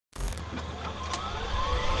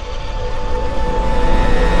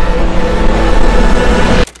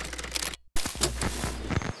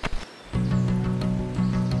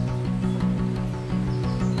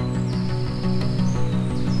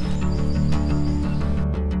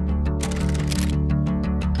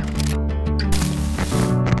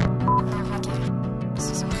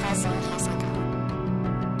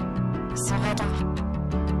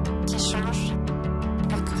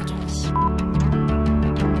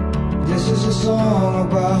a song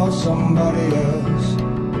about somebody else.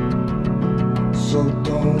 So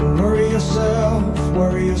don't worry yourself,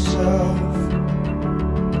 worry yourself.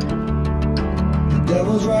 The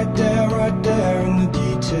devil's right there in the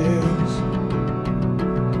details.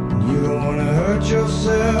 And you don't wanna hurt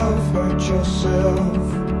yourself, hurt yourself.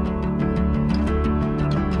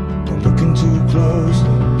 Don't looking too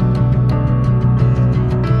closely.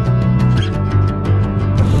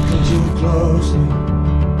 Don't looking too closely.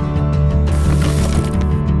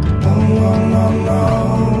 No, no, no, no.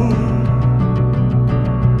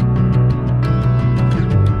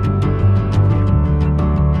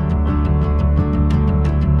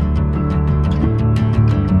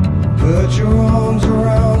 Put your arms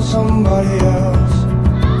around somebody else.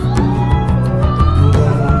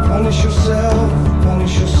 Don't punish yourself,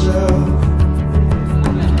 punish yourself.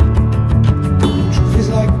 Truth is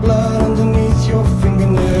like blood underneath your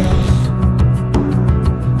fingernails.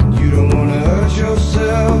 And you don't wanna hurt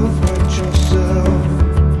yourself, hurt yourself.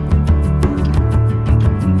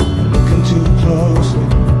 Looking too closely.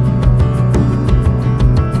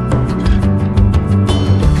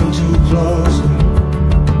 Looking too closely.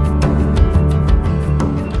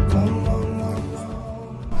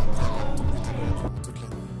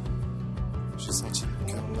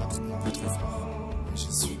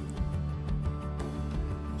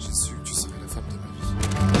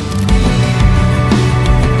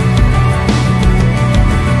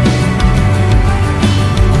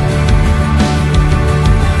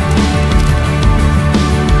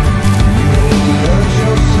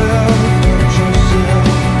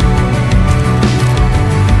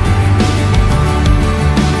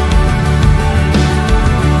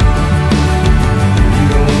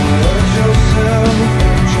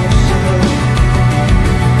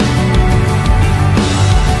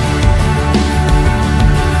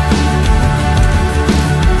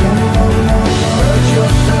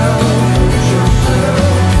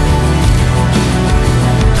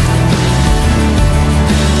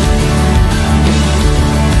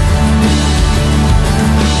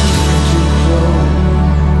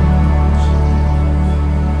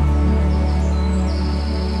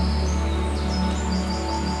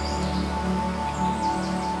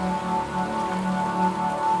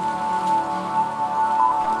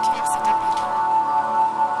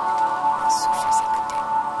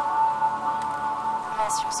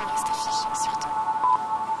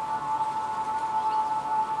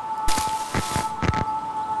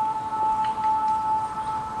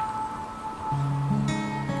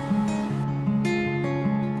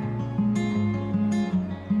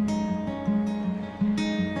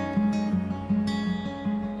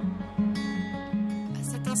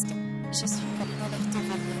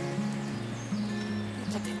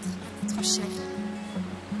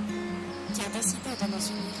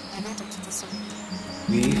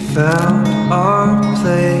 We found our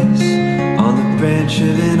place on the branch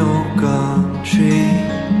of an old gum tree.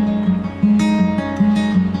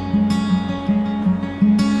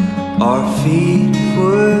 Our feet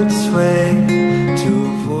would sway to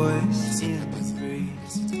a voice in the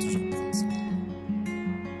breeze.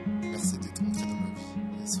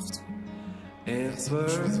 And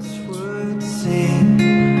birds would sing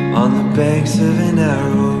on the banks of a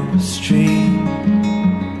narrow stream.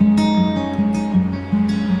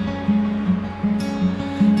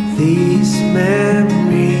 These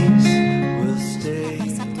memories will stay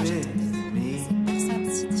with me. Personne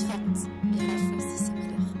si différente et à la fois si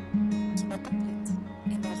similaire, qui me complète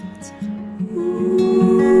et me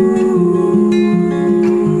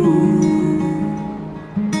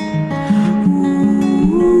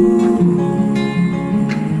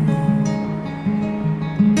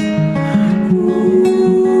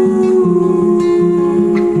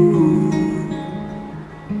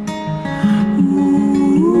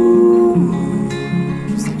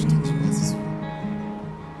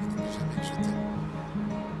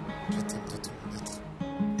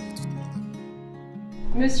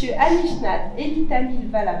Monsieur Anish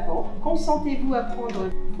Thuv Valavant, consentez-vous à prendre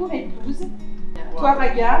pour épouse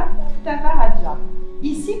Toaraga Tavaraja,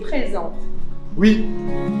 ici présente? Oui.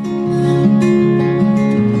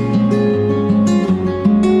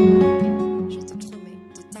 Je te promets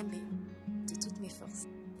de t'aimer de toutes mes forces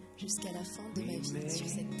jusqu'à la fin de ma vie sur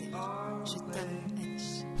cette terre. Je t'aime,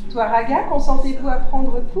 Anish. Toaraga, consentez-vous à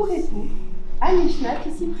prendre pour époux Anish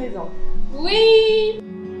Thuv, ici présente? Oui.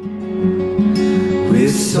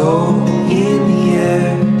 With soul in the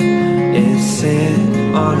air and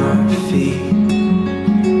sand on our feet.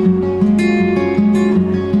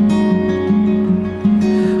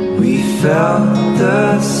 We felt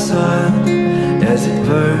the sun as it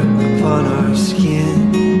burned upon our skin.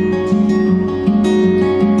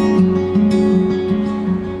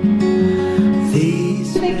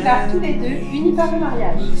 tous les deux unis par le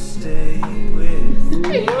mariage. Stay